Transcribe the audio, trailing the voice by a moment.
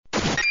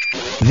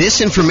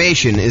This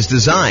information is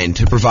designed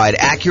to provide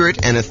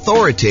accurate and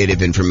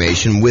authoritative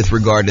information with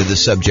regard to the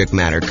subject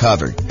matter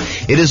covered.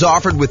 It is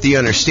offered with the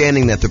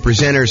understanding that the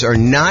presenters are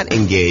not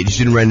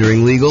engaged in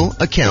rendering legal,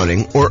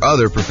 accounting, or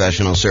other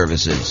professional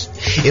services.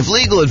 If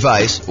legal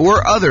advice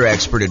or other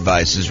expert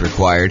advice is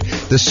required,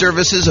 the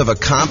services of a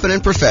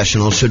competent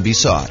professional should be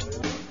sought.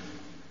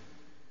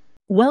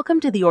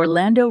 Welcome to the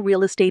Orlando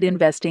Real Estate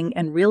Investing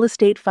and Real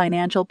Estate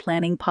Financial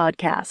Planning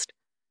Podcast.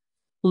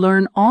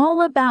 Learn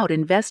all about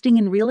investing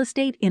in real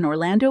estate in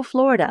Orlando,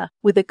 Florida,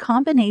 with a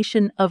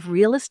combination of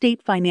real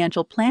estate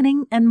financial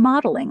planning and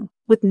modeling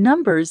with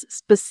numbers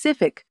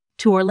specific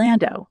to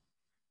Orlando.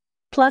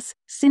 Plus,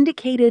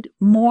 syndicated,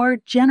 more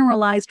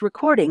generalized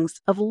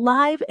recordings of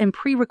live and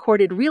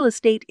pre-recorded real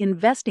estate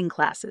investing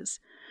classes,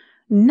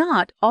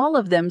 not all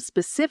of them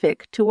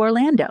specific to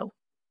Orlando.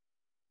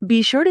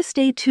 Be sure to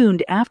stay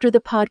tuned after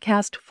the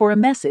podcast for a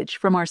message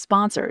from our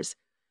sponsors.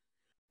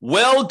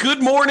 Well,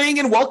 good morning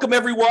and welcome,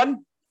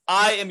 everyone.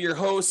 I am your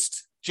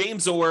host,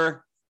 James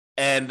Orr,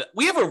 and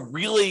we have a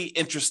really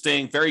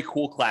interesting, very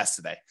cool class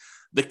today.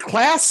 The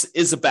class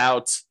is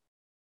about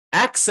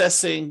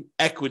accessing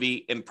equity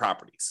in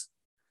properties.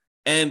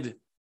 And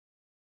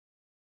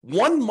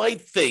one might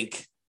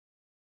think,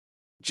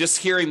 just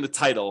hearing the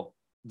title,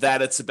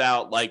 that it's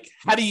about like,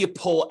 how do you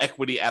pull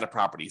equity out of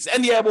properties?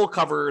 And yeah, we'll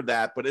cover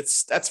that, but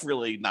that's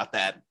really not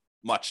that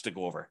much to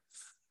go over.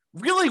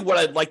 Really, what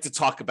I'd like to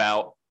talk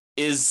about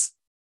is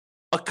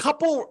a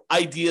couple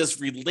ideas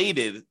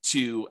related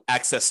to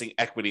accessing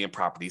equity in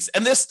properties.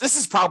 And this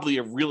is probably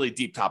a really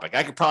deep topic.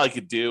 I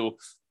could do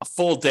a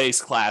full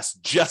day's class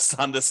just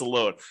on this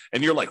alone.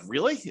 And you're like,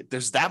 really?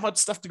 There's that much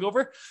stuff to go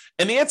over?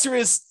 And the answer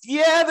is,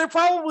 yeah, there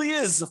probably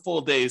is a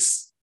full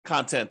day's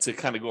content to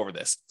kind of go over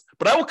this.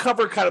 But I will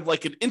cover kind of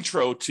like an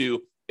intro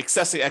to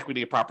accessing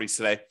equity in properties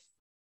today.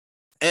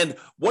 And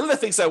one of the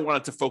things I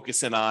wanted to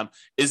focus in on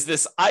is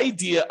this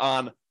idea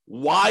on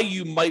why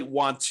you might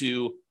want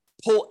to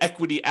pull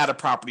equity out of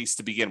properties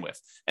to begin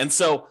with. And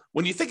so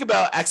when you think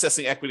about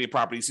accessing equity in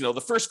properties, the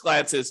first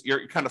glance is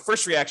your kind of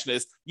first reaction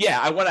is,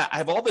 yeah, I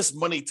have all this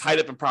money tied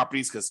up in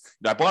properties because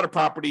I bought a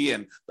property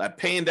and I'm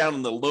paying down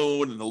on the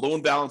loan and the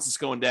loan balance is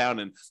going down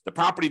and the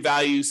property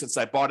value since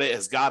I bought it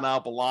has gone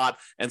up a lot.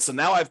 And so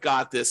now I've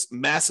got this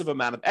massive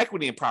amount of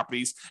equity in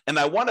properties and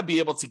I want to be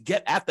able to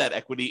get at that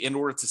equity in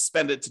order to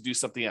spend it to do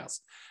something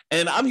else.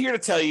 And I'm here to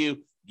tell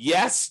you,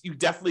 yes, you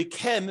definitely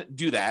can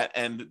do that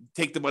and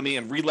take the money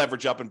and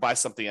re-leverage up and buy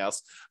something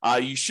else.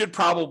 You should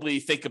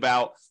probably think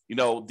about,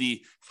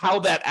 how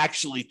that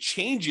actually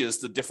changes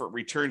the different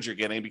returns you're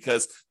getting,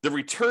 because the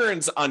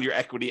returns on your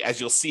equity, as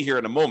you'll see here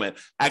in a moment,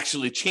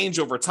 actually change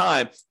over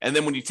time. And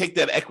then when you take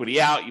that equity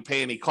out, you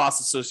pay any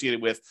costs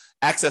associated with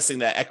accessing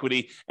that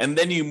equity, and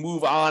then you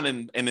move on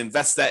and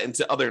invest that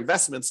into other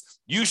investments,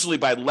 usually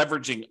by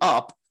leveraging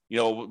up,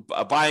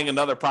 buying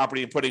another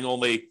property and putting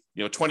only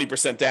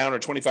 20% down or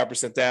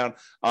 25% down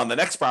on the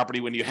next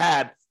property when you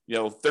had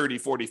 30,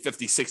 40,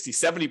 50, 60,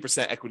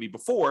 70% equity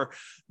before.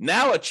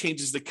 Now it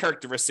changes the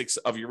characteristics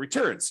of your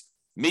returns.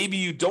 Maybe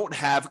you don't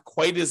have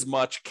quite as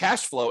much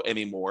cash flow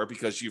anymore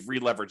because you've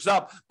re-leveraged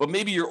up, but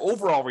maybe your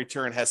overall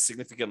return has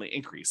significantly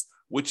increased,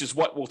 which is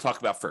what we'll talk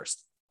about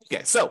first.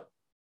 Okay, so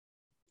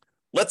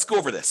let's go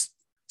over this.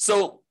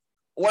 So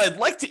what I'd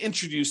like to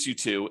introduce you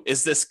to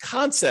is this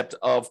concept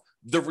of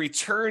the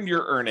return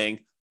you're earning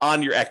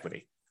on your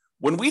equity.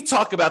 When we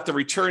talk about the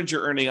returns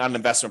you're earning on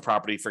investment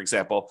property, for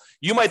example,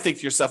 you might think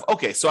to yourself,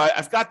 okay, so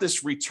I've got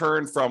this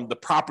return from the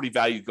property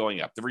value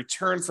going up, the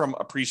return from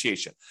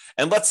appreciation.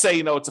 And let's say,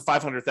 it's a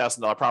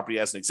 $500,000 property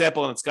as an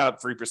example, and it's got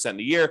up 3%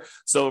 a year.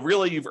 So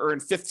really you've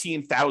earned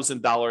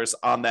 $15,000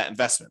 on that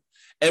investment.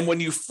 And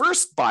when you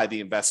first buy the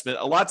investment,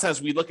 a lot of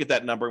times we look at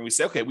that number and we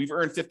say, okay, we've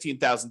earned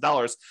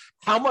 $15,000.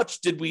 How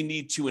much did we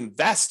need to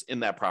invest in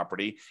that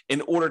property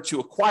in order to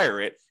acquire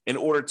it, in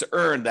order to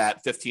earn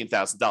that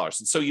 $15,000?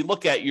 And so you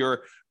look at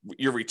your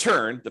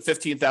return, the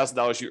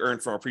 $15,000 you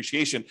earned from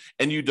appreciation,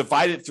 and you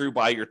divide it through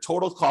by your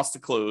total cost to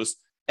close,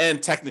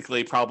 and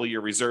technically probably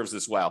your reserves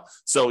as well.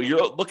 So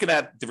you're looking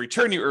at the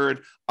return you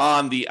earned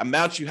on the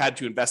amount you had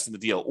to invest in the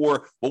deal,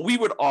 or what we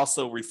would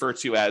also refer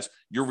to as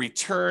your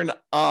return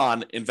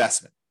on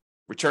investment.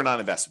 Return on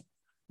investment.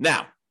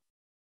 Now,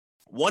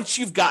 once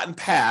you've gotten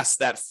past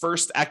that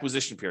first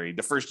acquisition period,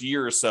 the first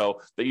year or so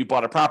that you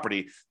bought a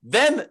property,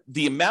 then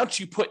the amount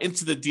you put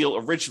into the deal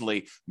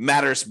originally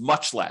matters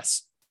much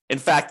less. In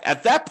fact,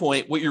 at that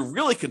point, what you're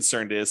really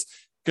concerned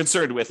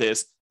with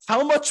is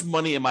how much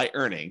money am I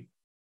earning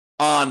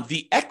on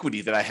the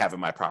equity that I have in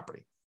my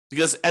property?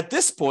 Because at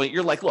this point,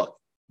 you're like, look,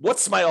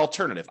 what's my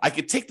alternative? I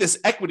could take this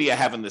equity I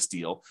have in this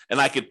deal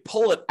and I could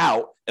pull it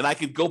out and I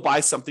could go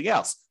buy something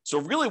else. So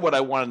really what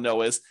I want to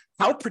know is,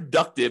 how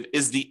productive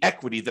is the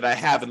equity that I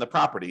have in the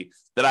property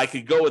that I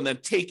could go and then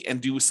take and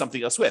do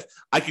something else with?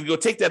 I could go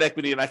take that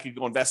equity and I could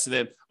go invest it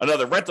in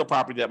another rental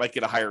property that might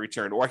get a higher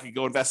return, or I could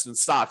go invest in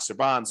stocks or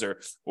bonds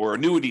or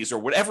annuities or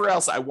whatever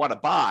else I want to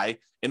buy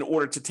in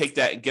order to take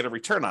that and get a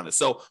return on it.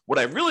 So what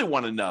I really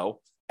want to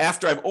know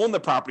after I've owned the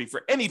property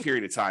for any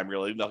period of time,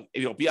 really,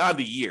 beyond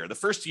a year. The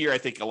first year, I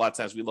think a lot of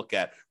times we look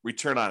at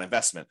return on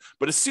investment.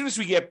 But as soon as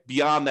we get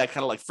beyond that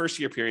kind of like first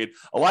year period,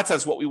 a lot of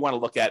times what we want to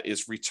look at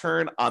is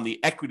return on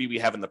the equity we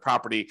have in the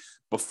property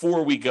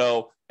before we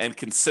go and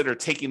consider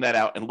taking that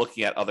out and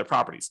looking at other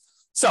properties.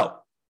 So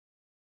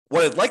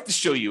what I'd like to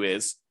show you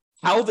is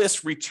how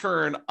this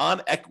return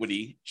on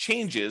equity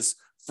changes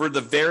for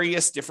the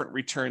various different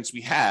returns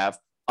we have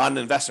on an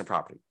investment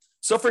property.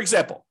 So for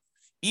example,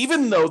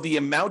 even though the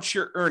amount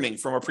you're earning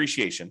from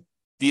appreciation,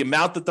 the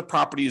amount that the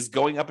property is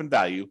going up in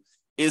value,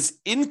 is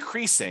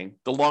increasing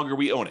the longer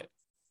we own it.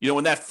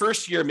 In that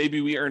first year, maybe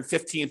we earned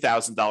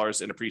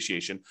 $15,000 in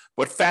appreciation,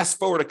 but fast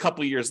forward a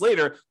couple of years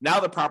later, now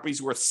the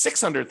property's worth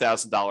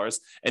 $600,000.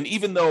 And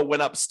even though it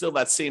went up still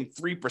that same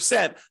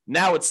 3%,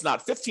 now it's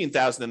not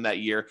 $15,000 in that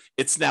year,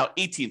 it's now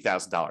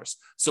 $18,000.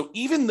 So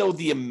even though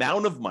the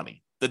amount of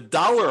money, the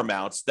dollar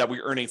amounts that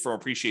we're earning from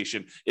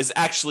appreciation is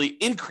actually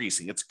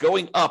increasing. It's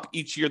going up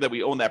each year that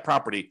we own that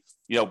property,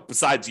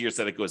 besides years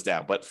that it goes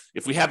down. But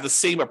if we have the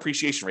same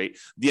appreciation rate,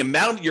 the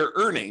amount you're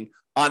earning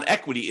on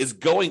equity is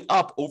going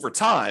up over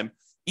time,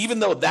 even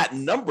though that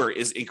number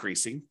is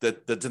increasing,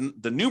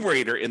 the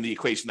numerator in the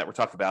equation that we're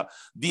talking about,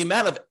 the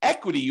amount of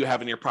equity you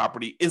have in your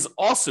property is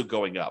also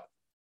going up.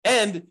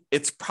 And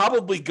it's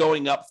probably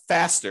going up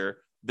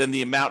faster than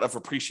the amount of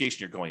appreciation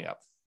you're going up,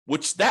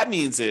 which that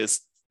means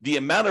is the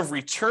amount of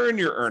return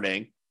you're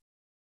earning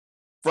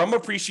from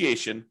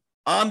appreciation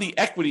on the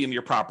equity in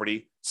your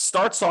property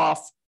starts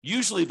off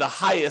usually the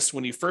highest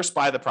when you first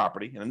buy the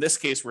property. And in this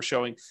case, we're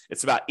showing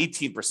it's about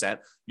 18%.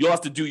 You'll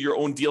have to do your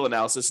own deal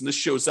analysis. And this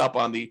shows up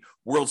on the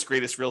world's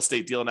greatest real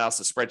estate deal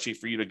analysis spreadsheet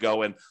for you to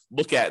go and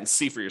look at and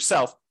see for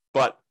yourself.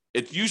 But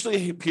it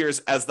usually appears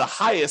as the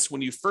highest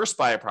when you first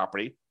buy a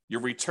property,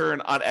 your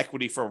return on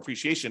equity from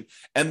appreciation,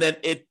 and then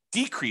it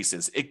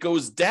decreases. It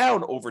goes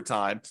down over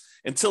time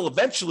until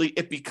eventually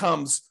it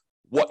becomes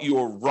what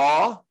your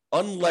raw,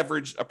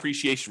 unleveraged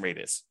appreciation rate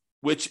is,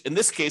 which in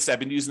this case, I've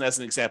been using as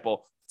an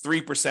example,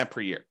 3%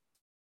 per year.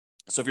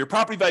 So if your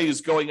property value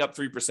is going up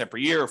 3% per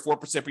year or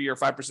 4% per year or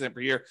 5%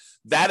 per year,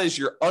 that is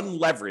your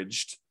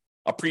unleveraged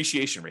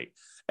appreciation rate.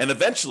 And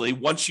eventually,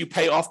 once you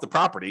pay off the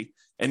property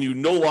and you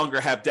no longer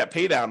have debt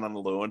pay down on the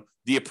loan,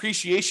 the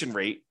appreciation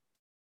rate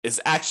is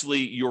actually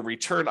your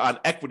return on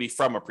equity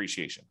from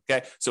appreciation.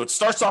 Okay. So it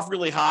starts off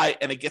really high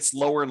and it gets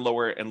lower and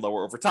lower and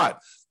lower over time.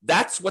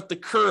 That's what the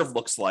curve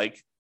looks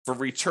like for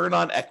return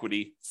on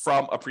equity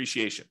from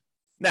appreciation.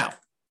 Now,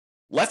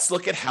 let's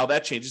look at how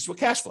that changes with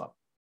cash flow.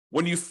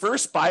 When you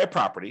first buy a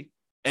property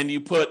and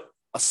you put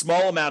a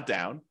small amount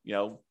down,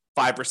 5%,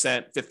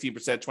 15%, 20%,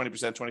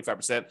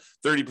 25%,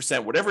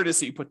 30%, whatever it is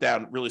that you put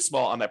down really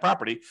small on that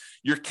property,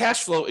 your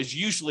cash flow is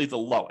usually the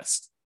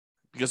lowest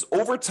because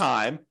over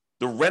time,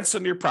 the rents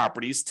on your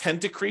properties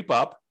tend to creep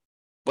up,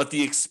 but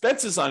the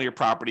expenses on your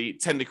property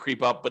tend to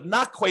creep up, but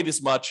not quite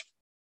as much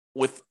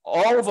with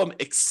all of them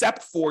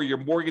except for your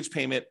mortgage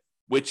payment,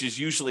 which is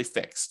usually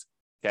fixed.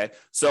 Okay.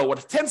 So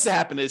what tends to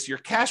happen is your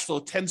cash flow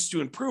tends to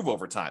improve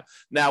over time.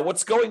 Now,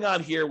 what's going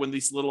on here when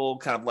these little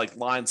kind of like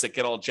lines that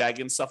get all jagged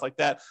and stuff like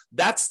that,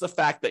 that's the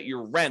fact that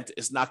your rent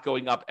is not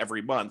going up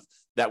every month,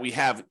 that we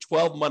have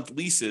 12-month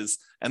leases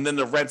and then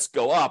the rents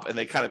go up and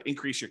they kind of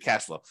increase your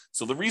cash flow.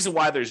 So the reason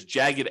why there's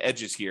jagged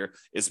edges here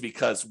is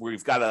because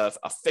we've got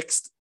a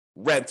fixed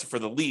rent for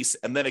the lease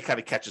and then it kind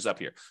of catches up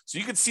here. So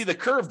you can see the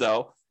curve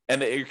though,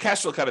 and your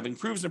cash flow kind of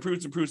improves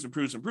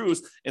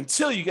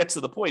until you get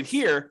to the point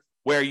here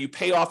where you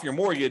pay off your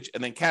mortgage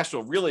and then cash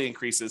flow really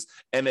increases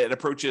and it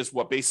approaches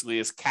what basically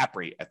is cap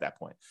rate at that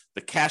point.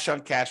 The cash on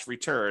cash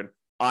return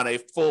on a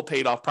full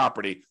paid off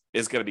property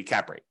is going to be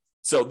cap rate.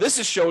 So this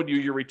is showing you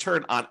your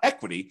return on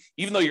equity.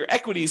 Even though your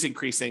equity is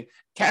increasing,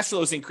 cash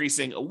flow is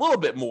increasing a little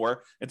bit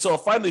more until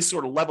it finally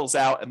sort of levels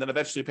out and then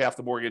eventually pay off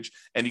the mortgage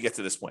and you get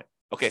to this point.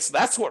 Okay, so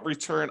that's what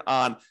return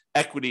on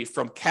equity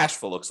from cash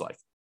flow looks like.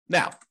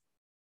 Now,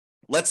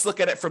 let's look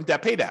at it from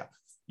debt pay down.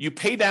 You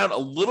pay down a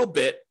little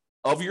bit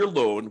of your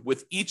loan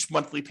with each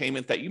monthly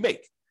payment that you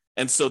make.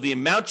 And so the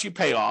amount you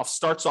pay off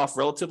starts off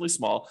relatively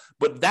small,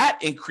 but that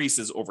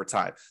increases over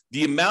time.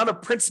 The amount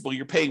of principal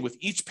you're paying with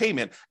each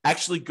payment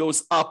actually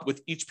goes up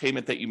with each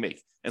payment that you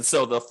make. And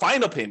so the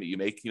final payment you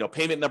make,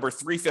 payment number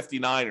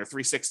 359 or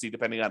 360,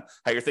 depending on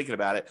how you're thinking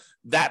about it,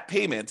 that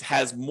payment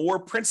has more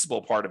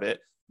principal part of it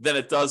than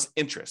it does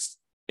interest.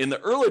 In the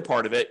early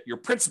part of it, your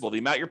principal, the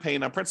amount you're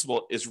paying on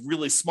principal is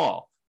really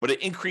small, but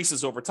it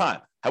increases over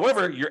time.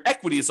 However, your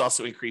equity is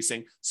also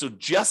increasing. So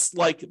just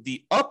like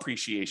the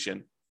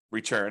appreciation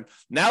return,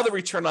 now the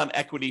return on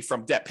equity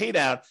from debt pay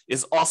down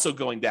is also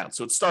going down.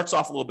 So it starts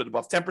off a little bit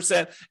above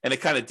 10% and it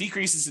kind of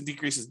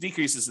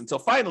decreases until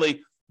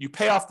finally you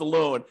pay off the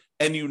loan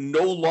and you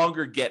no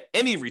longer get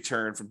any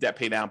return from debt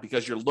pay down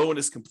because your loan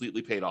is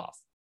completely paid off.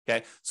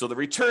 Okay. So the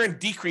return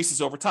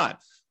decreases over time.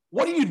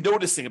 What are you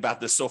noticing about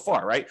this so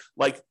far, right?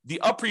 Like the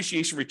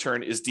appreciation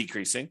return is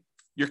decreasing.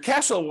 Your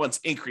cash flow one's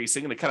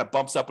increasing and it kind of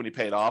bumps up when you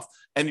pay it off.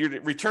 And your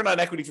return on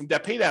equity from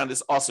debt pay down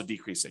is also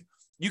decreasing.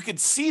 You can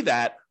see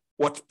that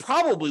what's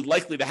probably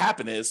likely to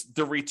happen is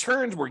the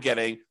returns we're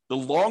getting, the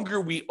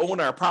longer we own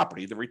our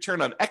property, the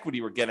return on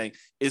equity we're getting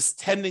is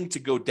tending to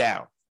go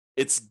down.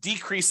 It's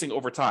decreasing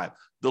over time.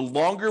 The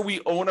longer we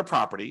own a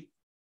property,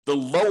 the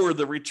lower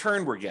the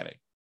return we're getting,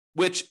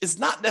 which is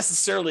not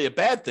necessarily a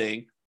bad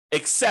thing,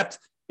 except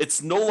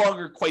it's no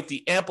longer quite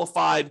the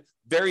amplified,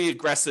 very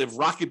aggressive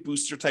rocket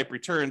booster type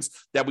returns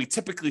that we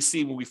typically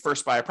see when we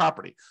first buy a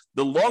property.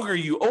 The longer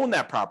you own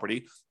that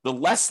property, the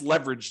less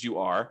leveraged you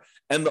are,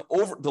 and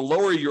the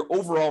lower your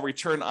overall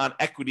return on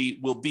equity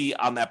will be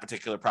on that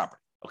particular property.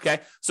 Okay,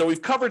 so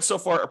we've covered so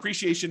far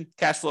appreciation,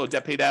 cash flow,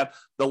 debt pay down.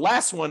 The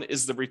last one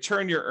is the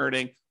return you're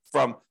earning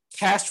from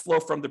cash flow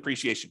from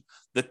depreciation,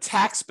 the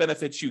tax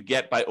benefits you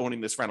get by owning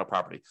this rental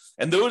property.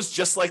 And those,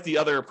 just like the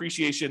other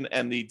appreciation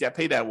and the debt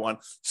pay down one,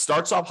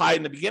 starts off high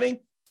in the beginning,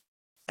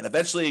 and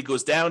eventually it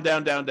goes down,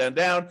 down, down, down,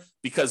 down,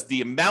 because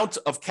the amount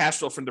of cash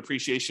flow from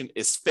depreciation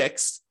is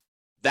fixed.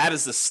 That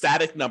is a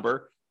static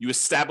number. You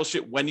establish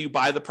it when you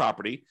buy the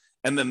property,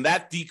 and then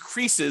that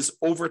decreases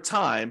over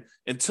time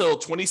until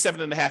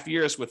 27 and a half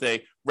years with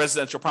a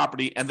residential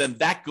property, and then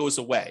that goes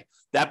away.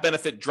 That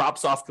benefit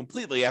drops off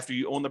completely after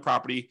you own the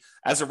property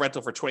as a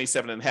rental for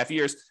 27 and a half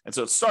years, and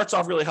so it starts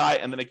off really high,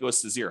 and then it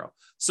goes to zero.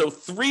 So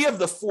 3 of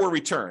the 4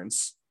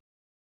 returns,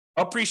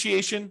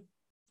 appreciation,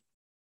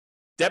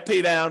 debt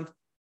pay down,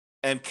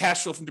 and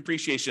cash flow from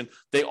depreciation,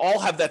 they all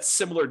have that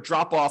similar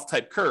drop-off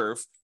type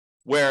curve,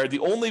 where the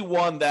only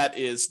one that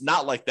is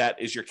not like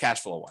that is your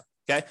cash flow one.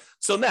 Okay,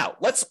 so now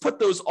let's put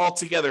those all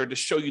together to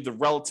show you the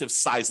relative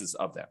sizes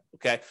of them.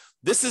 Okay,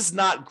 this is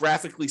not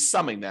graphically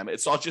summing them,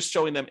 it's all just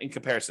showing them in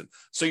comparison.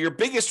 So your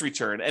biggest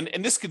return,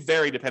 and this could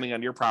vary depending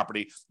on your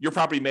property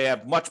may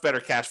have much better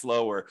cash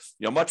flow, or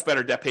much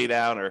better debt pay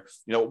down, or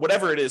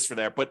whatever it is for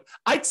there. But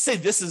I'd say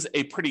this is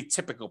a pretty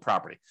typical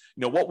property,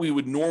 what we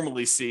would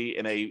normally see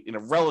in a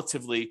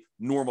relatively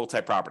normal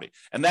type property.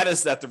 And that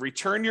is that the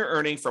return you're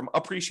earning from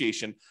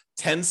appreciation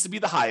tends to be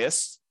the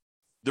highest.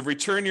 The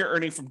return you're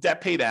earning from debt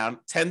pay down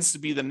tends to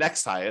be the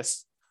next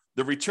highest.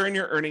 The return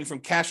you're earning from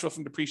cash flow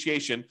from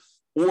depreciation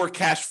or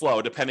cash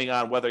flow, depending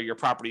on whether your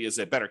property is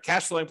a better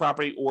cash flowing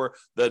property or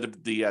the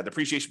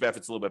depreciation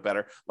benefit's a little bit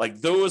better.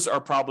 Like, those are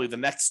probably the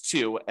next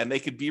 2, and they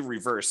could be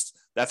reversed.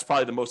 That's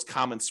probably the most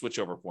common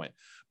switchover point.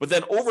 But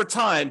then over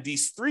time,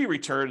 these 3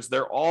 returns,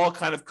 they're all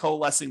kind of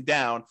coalescing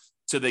down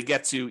till they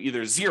get to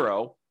either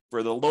zero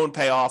for the loan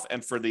payoff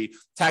and for the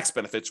tax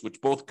benefits,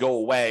 which both go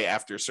away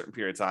after a certain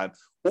period of time,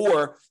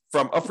 or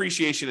from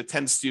appreciation, it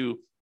tends to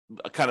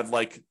kind of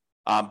like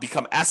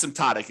become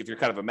asymptotic. If you're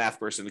kind of a math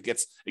person, it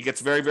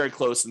gets very, very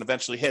close and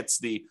eventually hits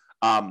the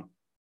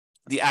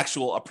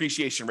actual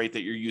appreciation rate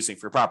that you're using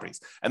for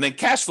properties. And then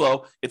cash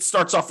flow, it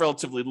starts off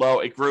relatively low,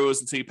 it grows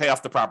until you pay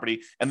off the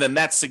property, and then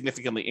that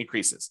significantly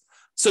increases.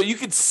 So you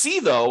can see,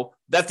 though,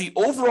 that the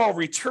overall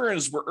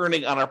returns we're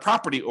earning on our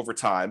property over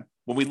time,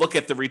 when we look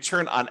at the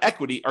return on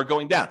equity, are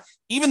going down,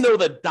 even though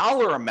the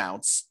dollar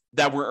amounts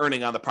that we're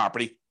earning on the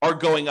property are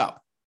going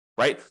up,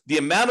 right? The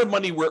amount of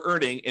money we're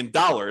earning in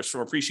dollars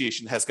from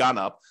appreciation has gone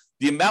up.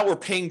 The amount we're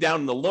paying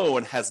down in the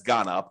loan has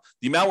gone up.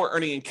 The amount we're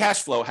earning in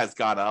cash flow has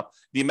gone up.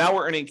 The amount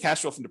we're earning in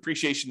cash flow from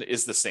depreciation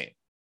is the same.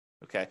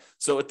 Okay,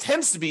 so it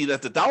tends to be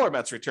that the dollar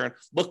amounts returned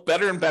look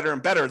better and better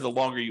and better the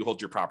longer you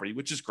hold your property,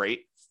 which is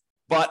great.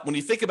 But when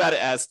you think about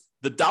it as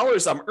the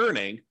dollars I'm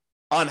earning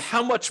on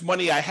how much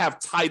money I have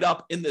tied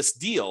up in this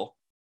deal,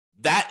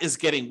 that is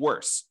getting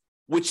worse,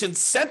 which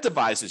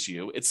incentivizes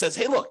you. It says,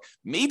 hey, look,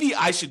 maybe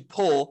I should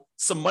pull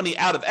some money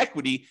out of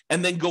equity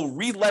and then go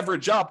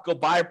re-leverage up, go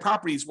buy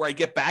properties where I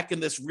get back in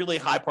this really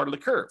high part of the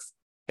curve.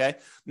 Okay,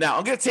 now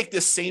I'm going to take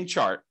this same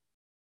chart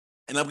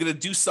and I'm going to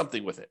do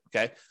something with it.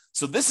 Okay,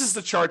 so this is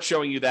the chart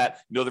showing you that,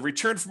 the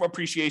return from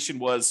appreciation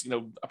was,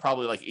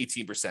 probably like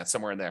 18%,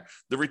 somewhere in there.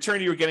 The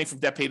return you were getting from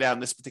debt pay down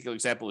in this particular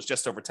example is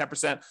just over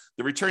 10%.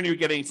 The return you were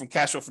getting from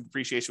cash flow from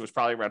depreciation was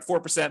probably around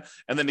 4%.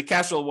 And then the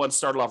cash flow one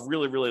started off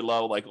really, really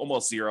low, like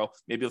almost zero.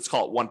 Maybe let's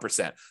call it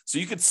 1%. So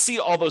you could see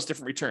all those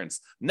different returns.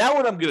 Now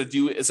what I'm going to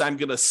do is I'm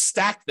going to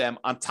stack them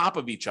on top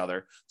of each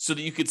other so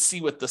that you could see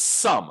what the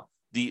sum,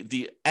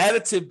 the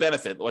additive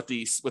benefit, what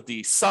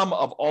the sum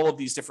of all of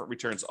these different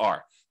returns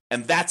are.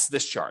 And that's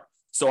this chart.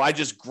 So I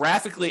just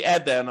graphically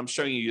add that, and I'm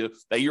showing you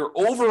that your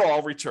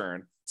overall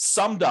return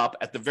summed up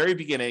at the very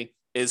beginning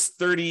is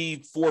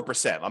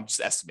 34%. I'm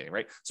just estimating,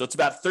 right? So it's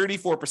about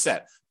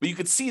 34%. But you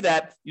could see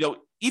that,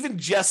 even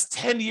just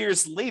 10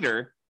 years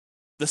later,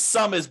 the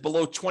sum is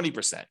below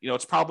 20%.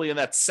 It's probably in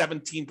that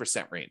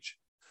 17% range.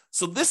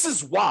 So this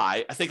is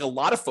why I think a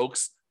lot of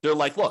folks, they're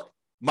like, look,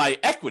 my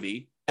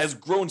equity has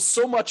grown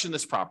so much in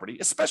this property,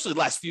 especially the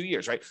last few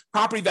years, right?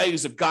 Property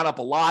values have gone up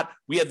a lot.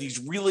 We have these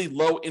really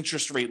low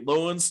interest rate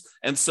loans.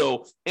 And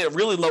so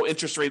really low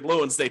interest rate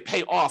loans, they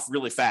pay off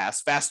really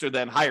fast, faster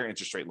than higher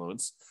interest rate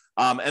loans.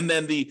 And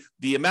then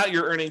the amount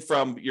you're earning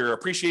from your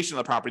appreciation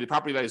of the property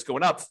value is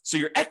going up. So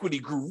your equity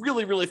grew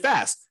really, really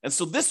fast. And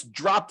so this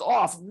dropped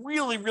off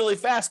really, really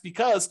fast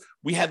because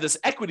we had this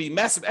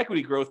massive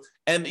equity growth.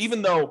 And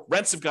even though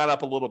rents have gone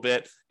up a little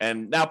bit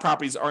and now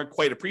properties aren't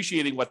quite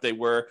appreciating what they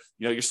were,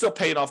 you're still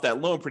paying off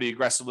that loan pretty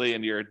aggressively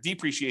and your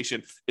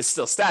depreciation is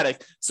still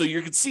static. So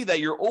you can see that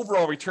your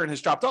overall return has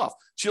dropped off.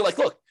 So you're like,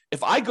 look,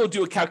 if I go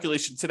do a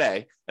calculation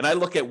today and I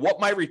look at what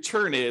my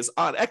return is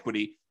on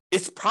equity,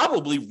 it's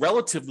probably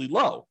relatively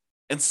low.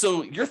 And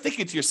so you're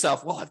thinking to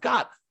yourself, well, I've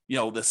got,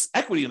 this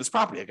equity in this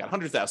property. I got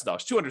 $100,000,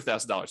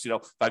 $200,000.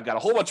 If I've got a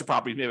whole bunch of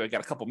properties, maybe I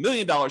got a couple $1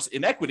 million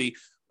in equity.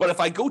 But if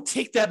I go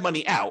take that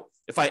money out,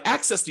 if I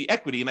access the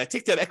equity and I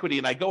take that equity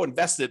and I go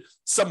invest it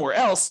somewhere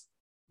else,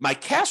 my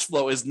cash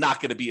flow is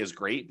not going to be as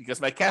great because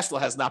my cash flow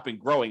has not been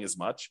growing as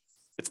much.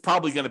 It's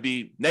probably going to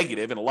be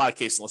negative in a lot of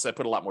cases unless I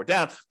put a lot more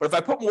down. But if I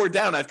put more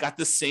down, I've got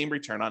the same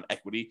return on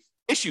equity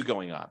issue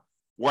going on,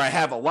 where I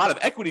have a lot of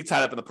equity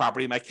tied up in the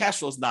property, my cash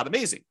flow is not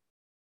amazing.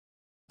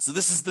 So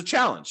this is the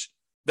challenge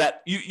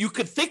that you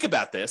could think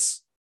about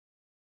this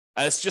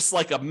as just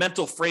like a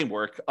mental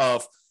framework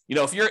of,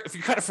 if you're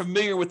kind of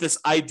familiar with this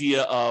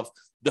idea of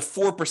the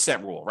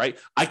 4% rule, right?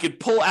 I could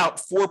pull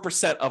out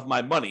 4% of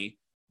my money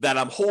that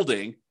I'm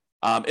holding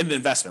in an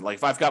investment. Like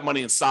if I've got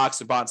money in stocks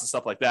and bonds and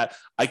stuff like that,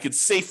 I could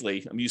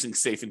safely, I'm using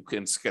safe in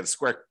kind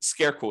of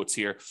scare quotes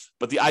here,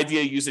 but the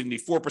idea using the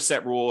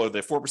 4% rule or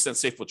the 4%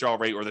 safe withdrawal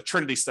rate or the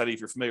Trinity study,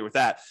 if you're familiar with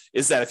that,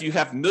 is that if you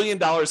have $1 million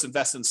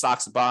invested in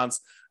stocks and bonds,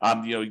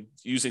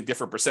 using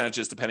different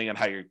percentages depending on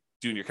how you're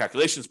doing your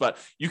calculations, but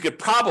you could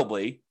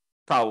probably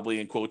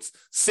in quotes,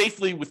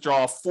 safely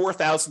withdraw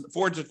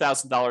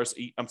 $40,000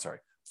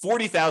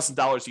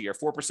 a year,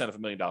 4% of $1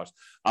 million,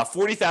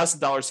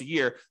 $40,000 a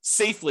year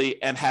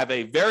safely and have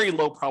a very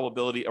low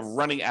probability of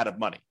running out of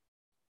money.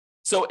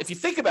 So if you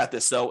think about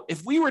this, though,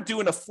 if we were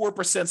doing a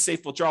 4%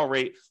 safe withdrawal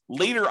rate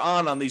later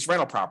on these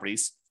rental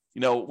properties,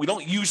 we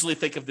don't usually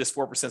think of this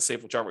 4%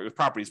 safe withdrawal rate with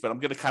properties, but I'm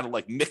going to kind of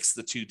like mix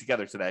the two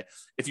together today.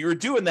 If you were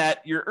doing that,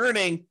 you're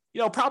earning,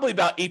 probably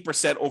about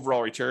 8%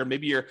 overall return.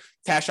 Maybe your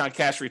cash on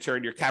cash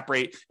return, your cap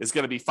rate is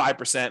going to be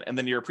 5%, and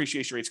then your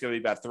appreciation rate is going to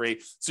be about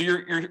 3%. So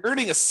you're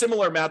earning a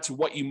similar amount to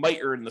what you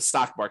might earn in the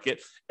stock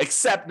market,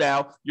 except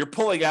now you're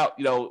pulling out,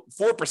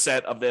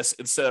 4% of this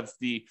instead of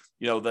the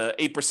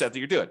 8% that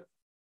you're doing.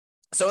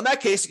 So in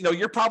that case,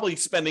 you're probably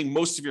spending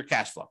most of your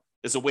cash flow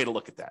is a way to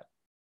look at that.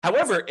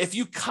 However, if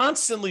you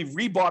constantly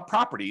rebought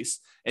properties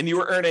and you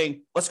were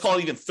earning, let's call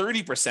it even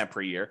 30%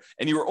 per year,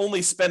 and you were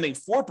only spending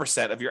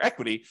 4% of your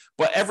equity,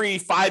 but every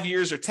 5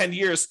 years or 10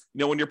 years,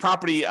 when your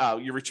property,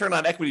 your return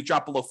on equity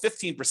dropped below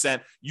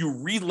 15%,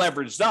 you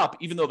re-leveraged up,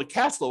 even though the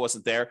cash flow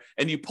wasn't there,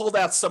 and you pulled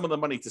out some of the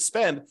money to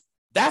spend.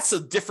 That's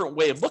a different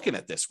way of looking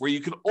at this, where you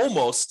could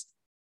almost,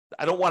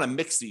 I don't want to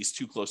mix these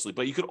too closely,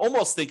 but you could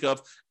almost think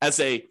of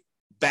as a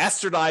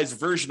bastardized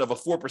version of a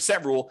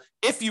 4% rule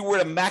if you were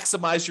to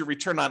maximize your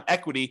return on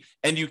equity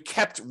and you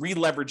kept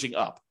re-leveraging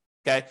up,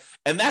 okay?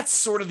 And that's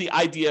sort of the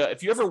idea.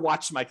 If you ever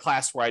watched my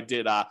class where I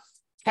did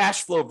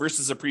cash flow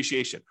versus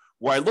appreciation,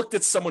 where I looked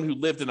at someone who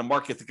lived in a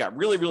market that got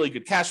really, really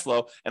good cash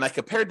flow, and I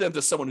compared them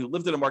to someone who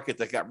lived in a market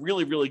that got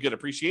really, really good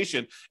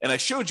appreciation, and I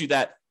showed you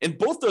that in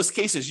both those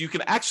cases, you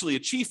can actually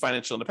achieve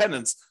financial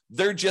independence.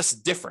 They're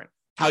just different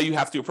how you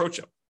have to approach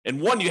them. And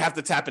one, you have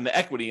to tap into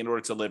equity in order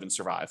to live and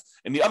survive.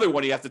 And the other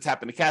one, you have to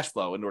tap into cash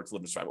flow in order to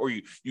live and survive. Or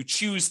you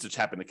choose to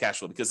tap into cash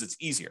flow because it's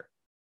easier,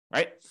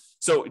 right?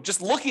 So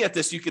just looking at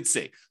this, you could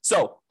see.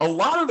 So a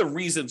lot of the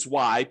reasons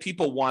why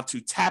people want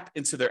to tap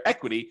into their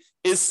equity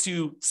is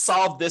to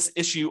solve this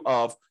issue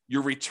of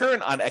your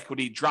return on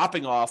equity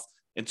dropping off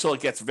until it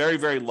gets very,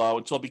 very low,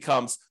 until it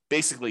becomes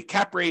basically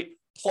cap rate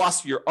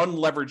plus your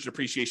unleveraged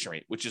depreciation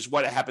rate, which is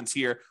what happens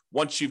here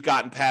once you've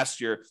gotten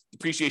past your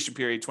depreciation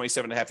period,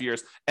 27 and a half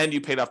years, and you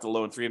paid off the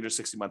loan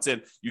 360 months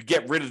in. You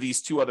get rid of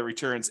these two other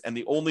returns, and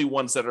the only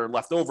ones that are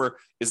left over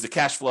is the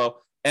cash flow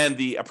and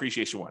the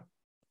appreciation one.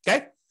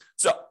 Okay?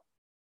 So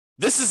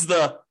this is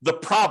the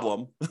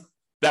problem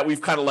that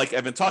we've kind of like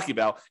I've been talking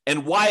about,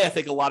 and why I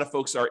think a lot of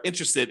folks are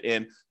interested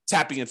in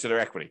tapping into their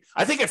equity.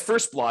 I think at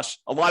first blush,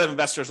 a lot of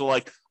investors are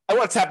like, I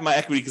want to tap my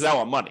equity because I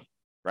want money.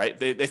 Right?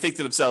 They think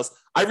to themselves,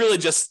 I'm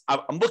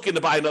looking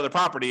to buy another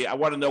property. I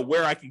want to know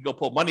where I can go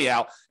pull money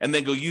out and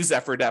then go use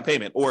that for a down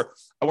payment. Or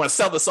I want to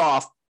sell this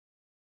off,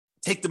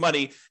 take the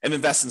money and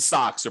invest in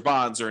stocks or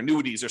bonds or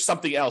annuities or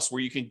something else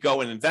where you can go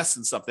and invest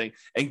in something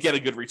and get a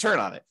good return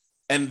on it.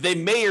 And they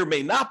may or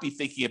may not be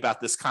thinking about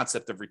this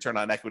concept of return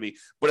on equity.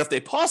 But if they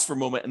pause for a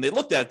moment and they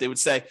looked at it, they would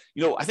say,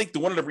 I think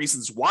one of the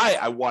reasons why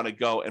I want to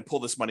go and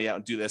pull this money out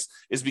and do this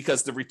is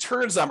because the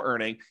returns I'm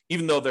earning,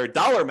 even though their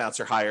dollar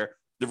amounts are higher,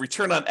 the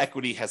return on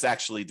equity has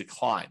actually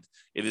declined.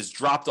 It has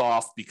dropped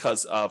off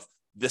because of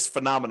this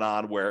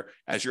phenomenon where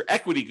as your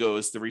equity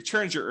goes, the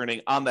returns you're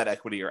earning on that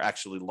equity are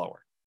actually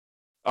lower.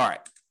 All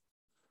right.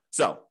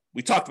 So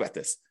we talked about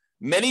this.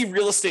 Many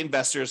real estate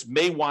investors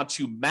may want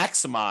to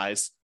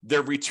maximize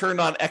their return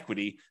on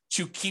equity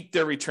to keep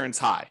their returns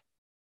high.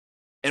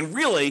 And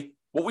really,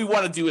 what we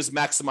want to do is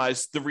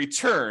maximize the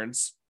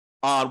returns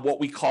on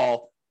what we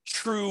call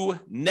true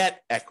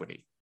net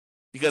equity.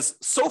 Because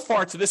so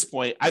far to this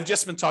point, I've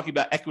just been talking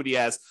about equity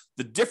as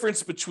the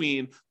difference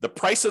between the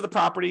price of the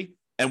property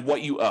and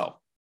what you owe.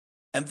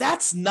 And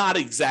that's not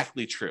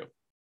exactly true.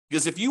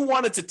 Because if you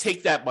wanted to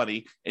take that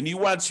money and you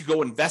wanted to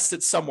go invest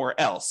it somewhere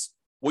else,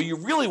 what you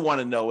really want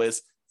to know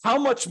is how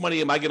much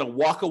money am I going to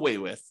walk away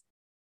with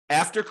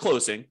after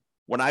closing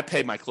when I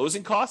pay my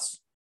closing costs,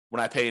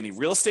 when I pay any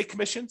real estate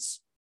commissions,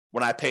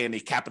 when I pay any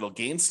capital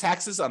gains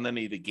taxes on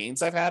any of the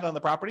gains I've had on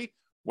the property,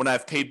 when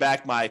I've paid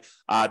back my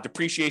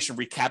depreciation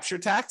recapture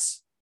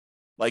tax.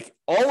 Like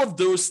all of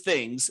those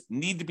things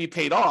need to be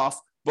paid off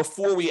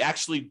before we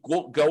actually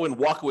go and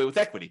walk away with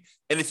equity.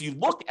 And if you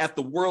look at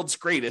the world's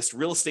greatest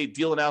real estate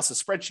deal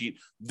analysis spreadsheet,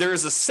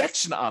 there's a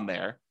section on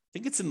there, I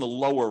think it's in the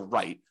lower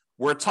right,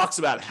 where it talks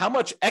about how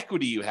much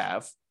equity you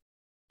have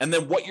and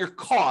then what your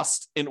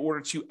cost in order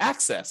to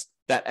access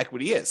that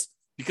equity is.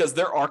 Because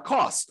there are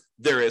costs.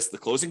 There is the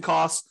closing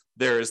costs,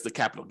 there is the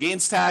capital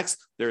gains tax,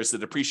 there is the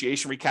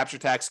depreciation recapture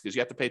tax, because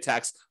you have to pay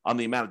tax on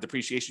the amount of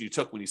depreciation you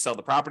took when you sell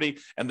the property,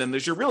 and then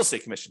there's your real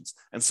estate commissions.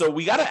 And so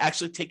we got to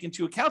actually take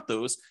into account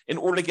those in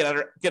order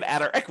to get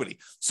at our equity.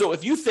 So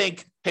if you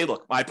think, hey,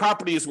 look, my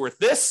property is worth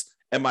this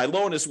and my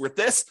loan is worth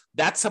this,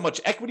 that's how much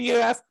equity you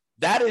have.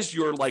 That is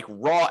your like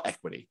raw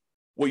equity.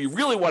 What you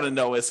really want to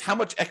know is how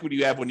much equity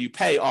you have when you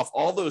pay off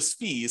all those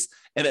fees,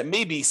 and it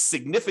may be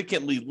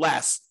significantly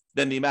less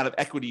than the amount of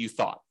equity you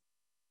thought.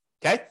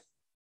 Okay?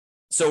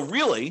 So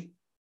really,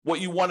 what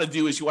you want to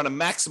do is you want to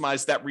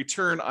maximize that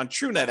return on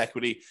true net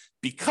equity,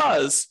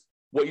 because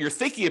what you're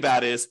thinking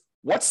about is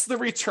what's the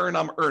return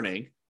I'm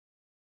earning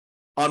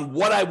on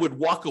what I would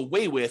walk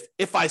away with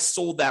if I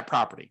sold that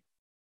property?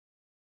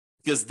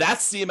 Because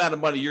that's the amount of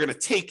money you're going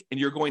to take and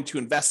you're going to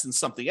invest in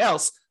something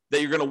else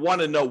that you're going to want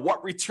to know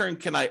what return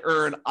can I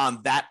earn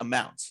on that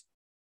amount.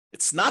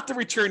 It's not the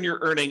return you're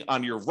earning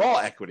on your raw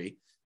equity.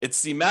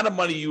 It's the amount of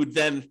money you would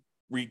then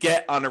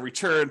get on a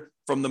return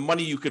from the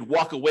money you could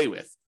walk away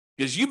with.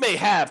 Because you may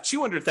have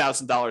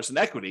 $200,000 in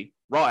equity,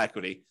 raw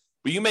equity,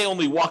 but you may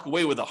only walk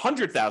away with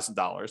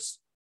 $100,000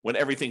 when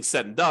everything's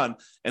said and done.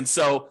 And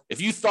so if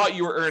you thought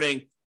you were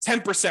earning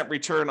 10%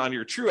 return on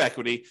your true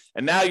equity,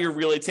 and now you're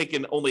really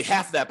taking only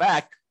half of that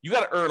back, you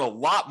got to earn a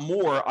lot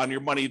more on your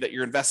money that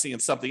you're investing in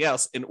something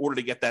else in order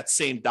to get that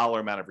same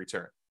dollar amount of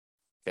return.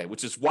 Okay,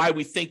 which is why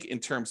we think in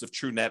terms of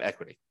true net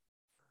equity.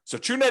 So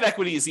true net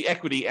equity is the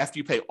equity after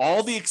you pay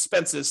all the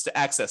expenses to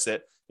access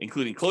it,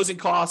 including closing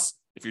costs.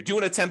 If you're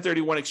doing a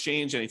 1031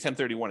 exchange, any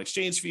 1031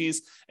 exchange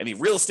fees, any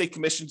real estate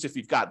commissions, if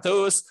you've got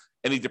those,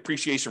 any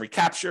depreciation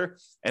recapture,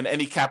 and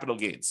any capital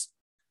gains.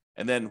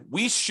 And then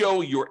we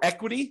show your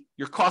equity,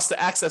 your cost to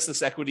access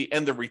this equity,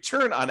 and the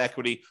return on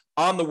equity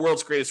on the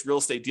world's greatest real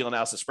estate deal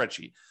analysis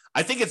spreadsheet.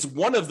 I think it's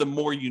one of the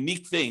more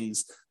unique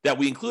things that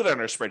we include on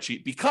our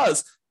spreadsheet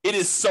because it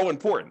is so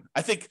important.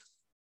 I think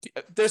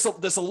there's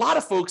a lot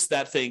of folks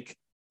that think,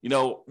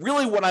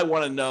 really what I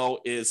want to know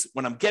is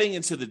when I'm getting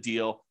into the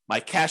deal, my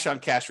cash on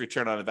cash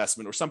return on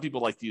investment, or some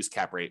people like to use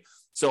cap rate.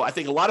 So I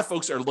think a lot of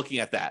folks are looking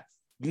at that.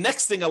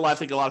 Next thing I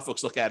think a lot of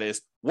folks look at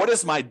is what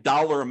is my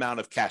dollar amount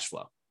of cash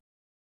flow?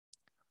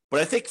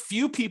 But I think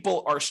few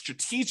people are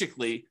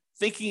strategically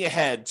thinking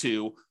ahead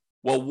to,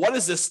 well, what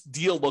does this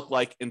deal look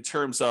like in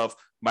terms of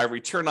my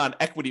return on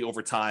equity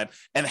over time?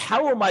 And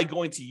how am I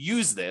going to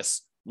use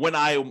this when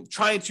I'm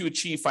trying to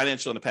achieve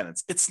financial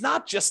independence? It's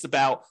not just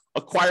about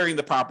acquiring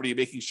the property and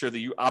making sure that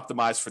you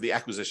optimize for the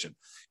acquisition.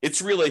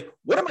 It's really,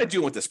 what am I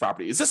doing with this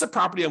property? Is this a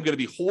property I'm going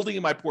to be holding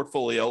in my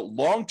portfolio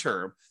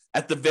long-term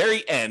at the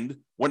very end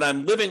when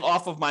I'm living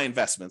off of my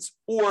investments?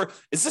 Or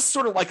is this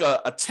sort of like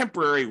a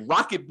temporary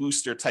rocket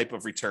booster type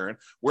of return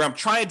where I'm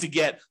trying to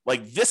get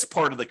like this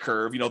part of the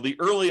curve, the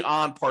early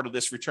on part of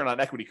this return on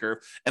equity curve,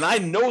 and I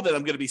know that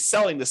I'm going to be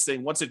selling this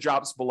thing once it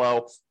drops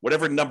below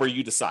whatever number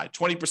you decide,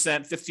 20%,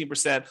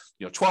 15%,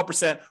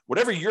 12%,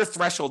 whatever your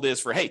threshold is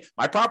for, hey,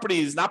 my property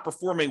is not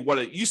performing what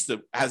it used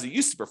to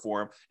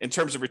perform in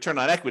terms of return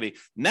on equity.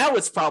 Now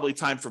it's probably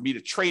time for me to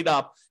trade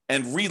up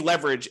and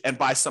re-leverage and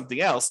buy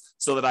something else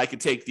so that I can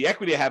take the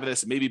equity I have in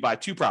this and maybe buy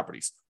 2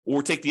 properties,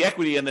 or take the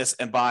equity in this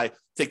and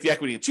take the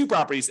equity in 2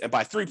 properties and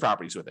buy 3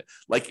 properties with it.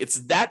 Like, it's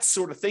that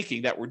sort of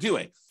thinking that we're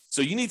doing.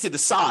 So you need to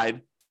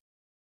decide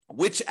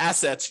which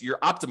assets you're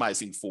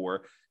optimizing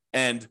for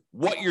and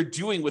what you're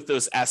doing with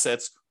those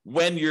assets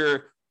when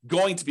you're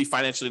going to be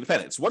financially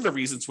independent. It's one of the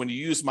reasons when you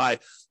use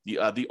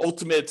the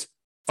ultimate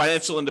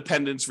financial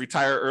independence,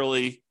 retire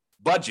early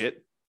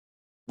budget,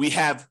 we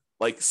have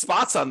like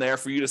spots on there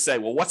for you to say,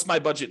 well, what's my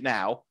budget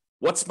now?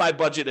 What's my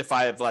budget if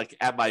I have like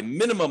at my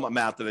minimum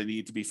amount that I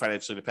need to be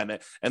financially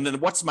independent? And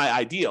then what's my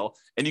ideal?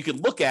 And you can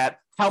look at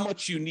how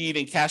much you need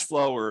in cash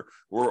flow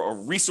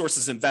or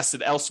resources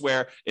invested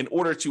elsewhere in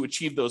order to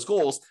achieve those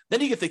goals.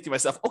 Then you can think to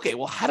myself, okay,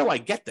 well, how do I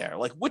get there?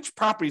 Like, which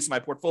properties in my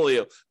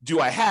portfolio do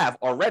I have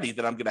already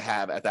that I'm going to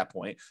have at that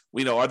point?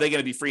 Are they going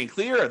to be free and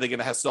clear? Are they going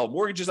to have still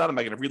mortgages on them? Am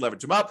I going to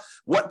re-leverage them up?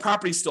 What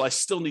properties do I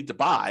still need to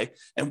buy?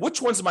 And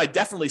which ones am I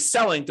definitely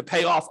selling to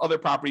pay off other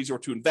properties or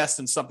to invest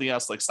in something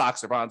else like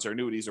stocks or bonds or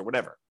annuities or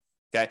whatever?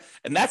 Okay.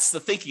 And that's the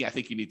thinking I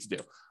think you need to do.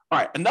 All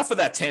right. Enough of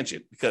that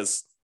tangent,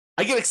 because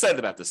I get excited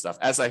about this stuff,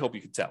 as I hope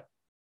you can tell.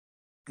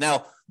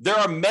 Now, there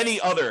are many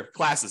other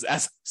classes,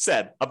 as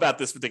said, about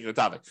this particular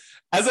topic.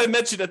 As I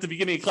mentioned at the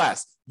beginning of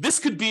class, this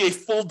could be a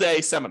full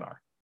day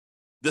seminar.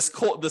 This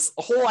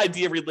whole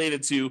idea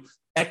related to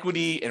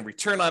equity and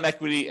return on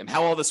equity and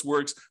how all this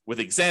works with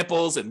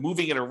examples and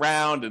moving it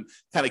around and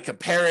kind of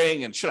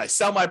comparing, and should I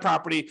sell my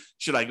property?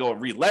 Should I go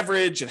and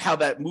re-leverage, and how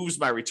that moves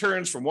my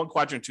returns from one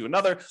quadrant to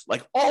another?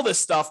 Like all this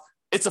stuff,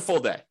 it's a full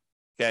day.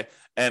 Okay.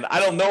 And I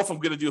don't know if I'm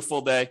going to do a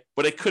full day,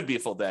 but it could be a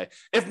full day.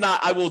 If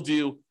not, I will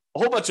do a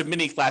whole bunch of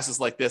mini classes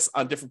like this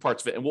on different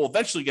parts of it, and we'll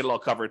eventually get it all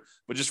covered,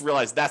 but just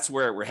realize that's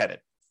where we're headed.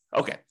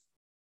 Okay.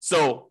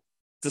 So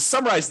to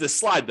summarize this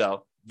slide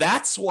though,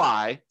 that's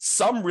why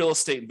some real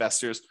estate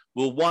investors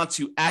will want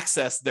to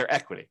access their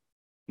equity.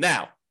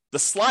 Now, the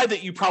slide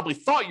that you probably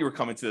thought you were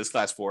coming to this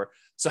class for.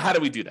 So how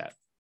do we do that?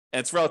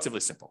 And it's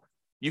relatively simple.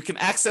 You can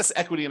access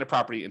equity in a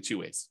property in two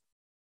ways.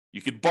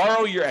 You could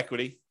borrow your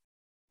equity,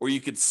 or you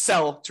could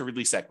sell to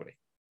release equity.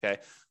 Okay.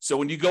 So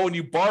when you go and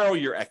you borrow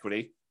your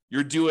equity,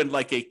 you're doing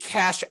like a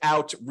cash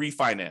out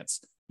refinance.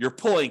 You're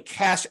pulling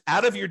cash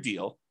out of your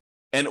deal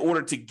in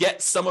order to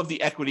get some of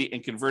the equity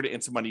and convert it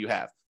into money you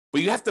have.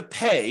 But you have to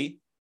pay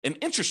an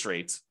interest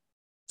rate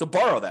to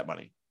borrow that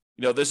money.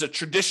 You know, there's a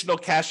traditional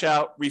cash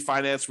out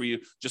refinance where you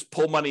just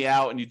pull money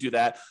out and you do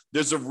that.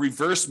 There's a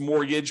reverse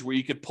mortgage where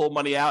you could pull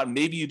money out and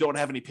maybe you don't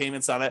have any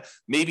payments on it.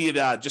 Maybe it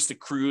just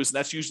accrues. And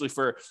that's usually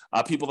for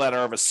people that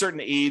are of a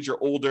certain age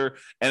or older,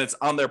 and it's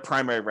on their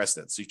primary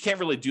residence. So you can't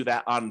really do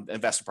that on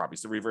investment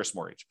properties, the reverse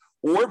mortgage.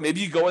 Or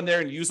maybe you go in there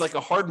and use like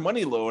a hard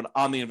money loan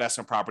on the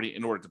investment property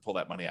in order to pull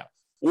that money out.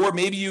 Or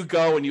maybe you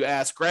go and you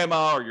ask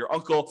grandma or your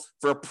uncle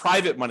for a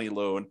private money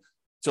loan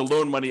to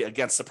loan money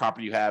against the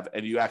property you have,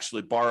 and you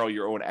actually borrow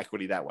your own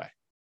equity that way.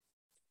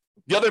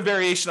 The other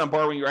variation on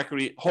borrowing your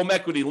equity, home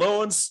equity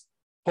loans,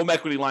 home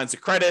equity lines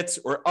of credit,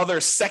 or other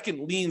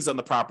second liens on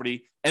the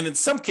property. And in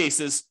some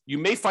cases, you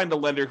may find a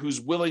lender who's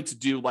willing to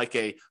do like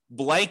a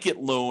blanket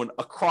loan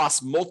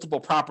across multiple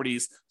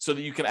properties so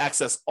that you can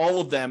access all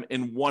of them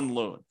in one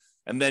loan.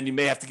 And then you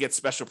may have to get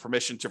special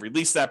permission to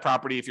release that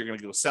property if you're going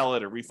to go sell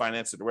it or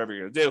refinance it or whatever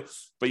you're going to do.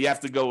 But you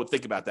have to go and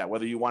think about that,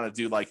 whether you want to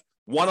do like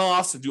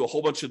one-offs and do a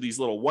whole bunch of these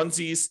little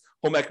onesies,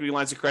 home equity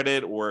lines of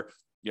credit, or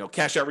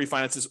cash out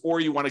refinances, or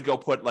you want to go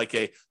put like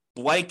a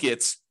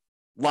blanket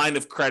line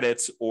of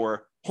credit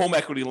or home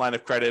equity line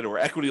of credit or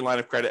equity line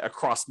of credit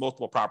across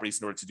multiple properties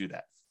in order to do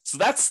that. So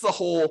that's the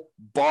whole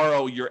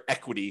borrow your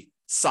equity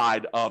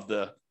side of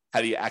the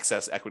how do you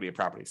access equity in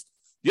properties.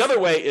 The other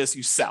way is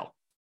you sell.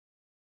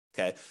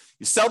 Okay,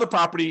 you sell the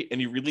property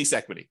and you release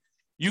equity.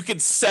 You can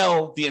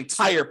sell the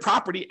entire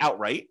property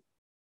outright,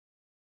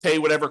 pay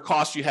whatever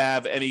cost you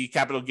have, any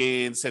capital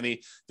gains,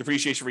 any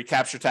depreciation,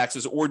 recapture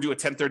taxes, or do a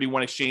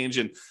 1031 exchange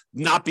and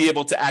not be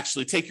able to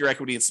actually take your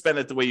equity and spend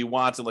it the way you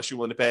want unless you're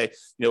willing to pay,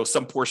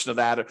 some portion of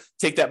that, or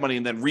take that money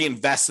and then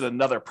reinvest in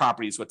another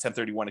property is what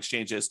 1031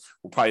 exchange is.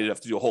 We'll probably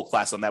have to do a whole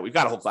class on that. We've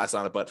got a whole class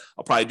on it, but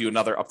I'll probably do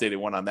another updated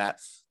one on that.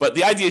 But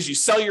the idea is you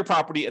sell your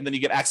property and then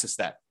you get access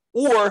to that.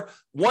 Or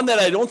one that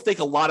I don't think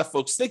a lot of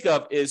folks think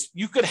of is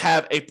you could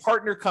have a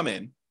partner come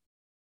in,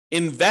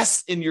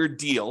 invest in your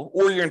deal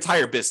or your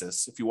entire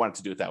business if you wanted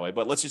to do it that way.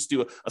 But let's just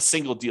do a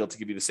single deal to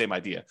give you the same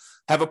idea.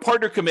 Have a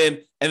partner come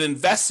in and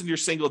invest in your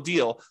single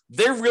deal.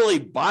 They're really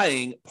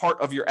buying part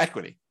of your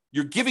equity.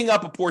 You're giving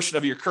up a portion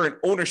of your current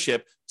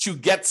ownership to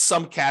get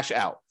some cash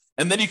out.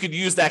 And then you could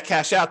use that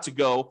cash out to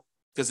go,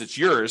 because it's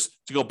yours,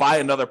 to go buy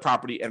another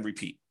property and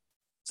repeat.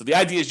 So the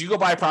idea is you go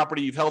buy a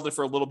property, you've held it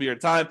for a little bit of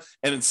time,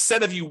 and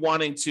instead of you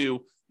wanting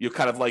to,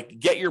 kind of like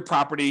get your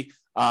property,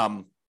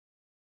 I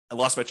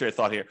lost my train of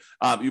thought here.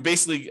 You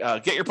basically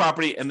get your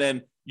property and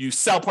then you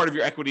sell part of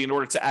your equity in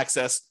order to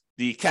access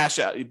the cash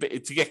out,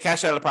 to get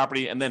cash out of the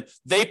property, and then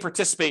they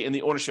participate in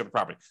the ownership of the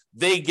property.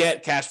 They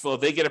get cash flow,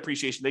 they get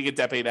appreciation, they get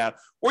debt paid out,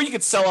 or you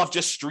could sell off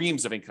just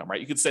streams of income, right?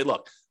 You could say,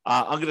 look,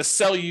 I'm going to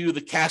sell you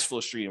the cash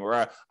flow stream,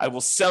 or I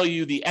will sell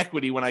you the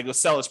equity when I go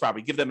sell this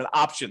property, give them an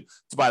option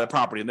to buy the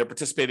property, and they're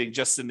participating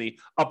just in the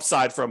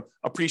upside from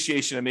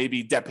appreciation and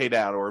maybe debt paid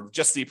out or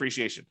just the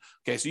appreciation.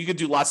 Okay, so you could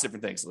do lots of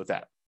different things with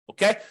that.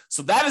 Okay,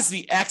 so that is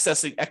the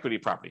accessing equity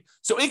property.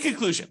 So in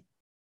conclusion,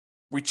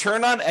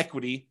 return on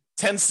equity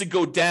tends to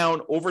go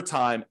down over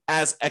time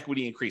as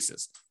equity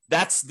increases.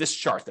 That's this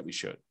chart that we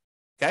showed.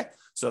 Okay,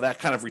 so that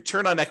kind of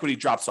return on equity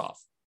drops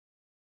off.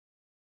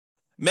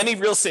 Many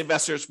real estate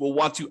investors will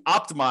want to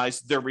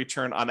optimize their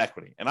return on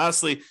equity. And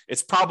honestly,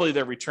 it's probably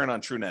their return on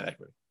true net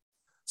equity.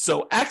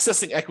 So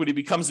accessing equity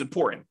becomes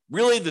important.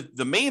 Really,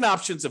 the main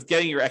options of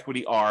getting your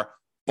equity are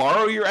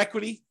borrow your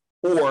equity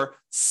or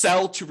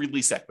sell to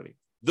release equity.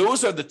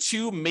 Those are the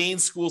two main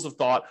schools of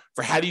thought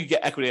for how do you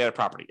get equity out of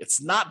property.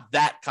 It's not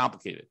that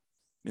complicated.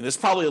 I mean, there's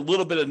probably a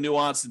little bit of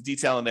nuance and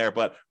detail in there,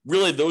 but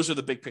really those are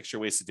the big picture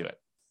ways to do it.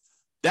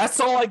 That's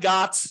all I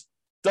got.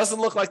 Doesn't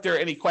look like there are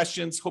any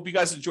questions. Hope you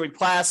guys enjoyed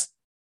class.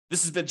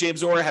 This has been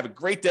James Orr. Have a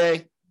great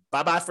day.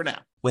 Bye-bye for now.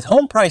 With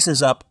home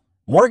prices up,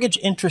 mortgage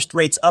interest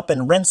rates up,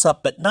 and rents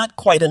up, but not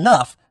quite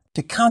enough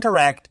to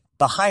counteract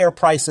the higher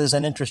prices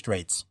and interest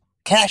rates.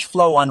 cash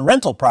flow on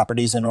rental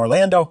properties in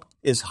Orlando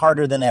is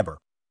harder than ever.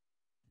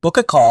 Book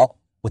a call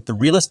with the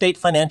Real Estate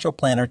Financial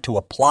Planner to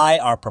apply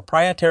our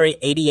proprietary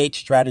 88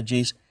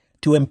 strategies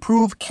to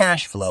improve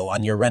cash flow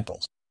on your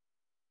rentals.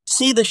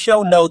 See the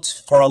show notes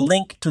for a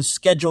link to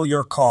schedule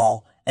your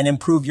call and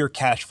improve your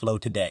cash flow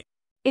today.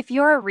 If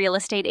you're a real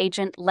estate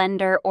agent,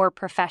 lender, or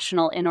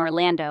professional in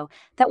Orlando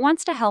that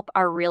wants to help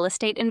our real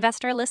estate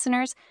investor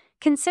listeners,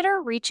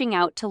 consider reaching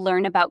out to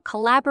learn about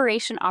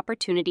collaboration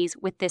opportunities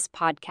with this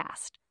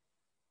podcast.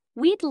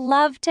 We'd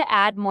love to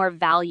add more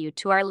value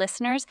to our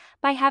listeners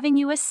by having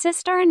you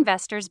assist our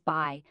investors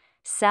buy,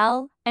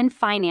 sell, and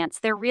finance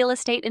their real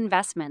estate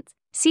investments.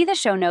 See the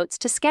show notes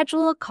to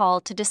schedule a call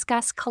to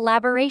discuss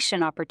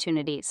collaboration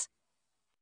opportunities.